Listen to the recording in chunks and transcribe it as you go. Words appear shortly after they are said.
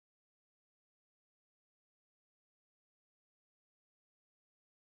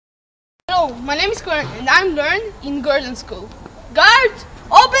Hello, my name is Corinne and I'm learning in garden school. Guard,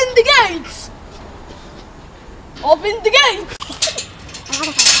 open the gates! Open the gates!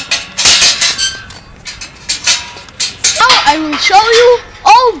 Now I will show you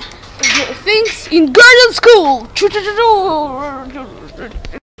all the things in garden school.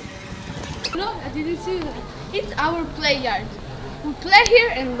 No, I didn't see that. It's our play yard. We play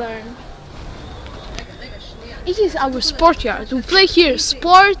here and learn. It is our sport yard. We play here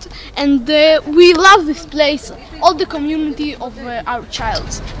sport and we love this place, all the community of our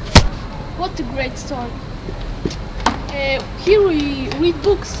child. What a great story. Here we read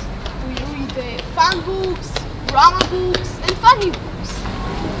books. We read fun books, drama books and funny books.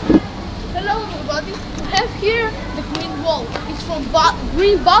 Hello everybody. We have here the green wall. It's from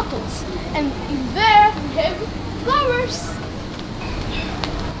green bottles and in there we have flowers.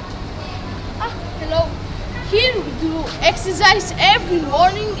 Hello. Here we do exercise every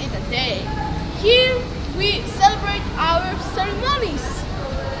morning in the day. Here we celebrate our ceremonies.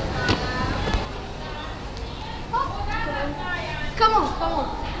 Come on, come on.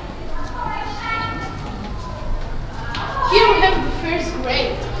 Here we have the first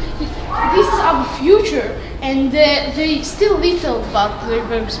grade. This is our future and they're still little but they're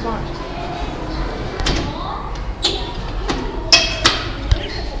very smart.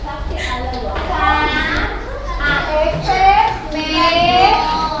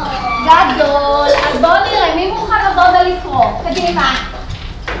 גדול, אז בואו נראה מי מוכן לבוא ולקרוא. קדימה.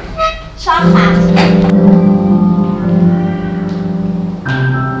 שחר.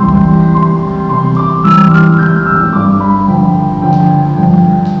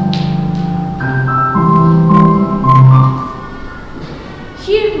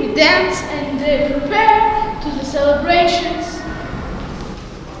 Here we dance and prepare to the celebrations.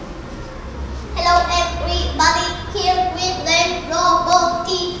 Hello everybody, here we learn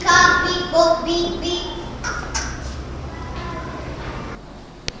robotica, beep.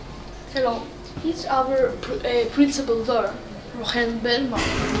 Hello, it's our principal there, Rohan Belma.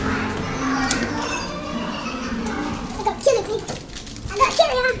 I got chili.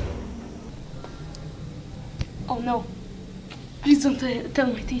 Oh no, please don't tell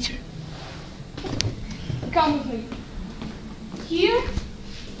my teacher. Come with me. Here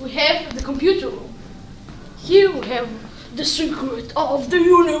we have the computer room. Here we have the secret of the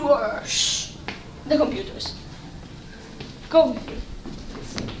universe. The computers. Go with me.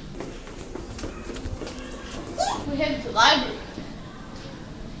 We have the library.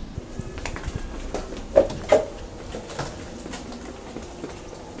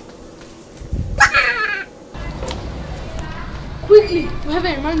 Quickly, we have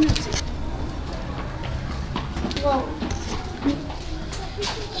an emergency. Wow.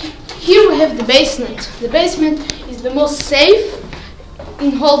 Here we have the basement. The basement is the most safe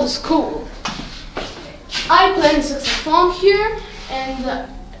in all the school. I play saxophone here and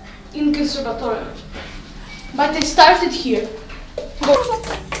in conservatorium. But I started here. Go.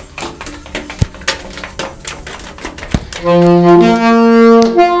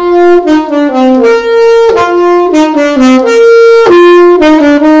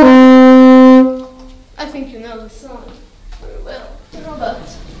 I think you know the song very well, but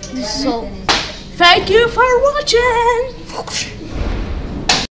this is all. Thank you for watching.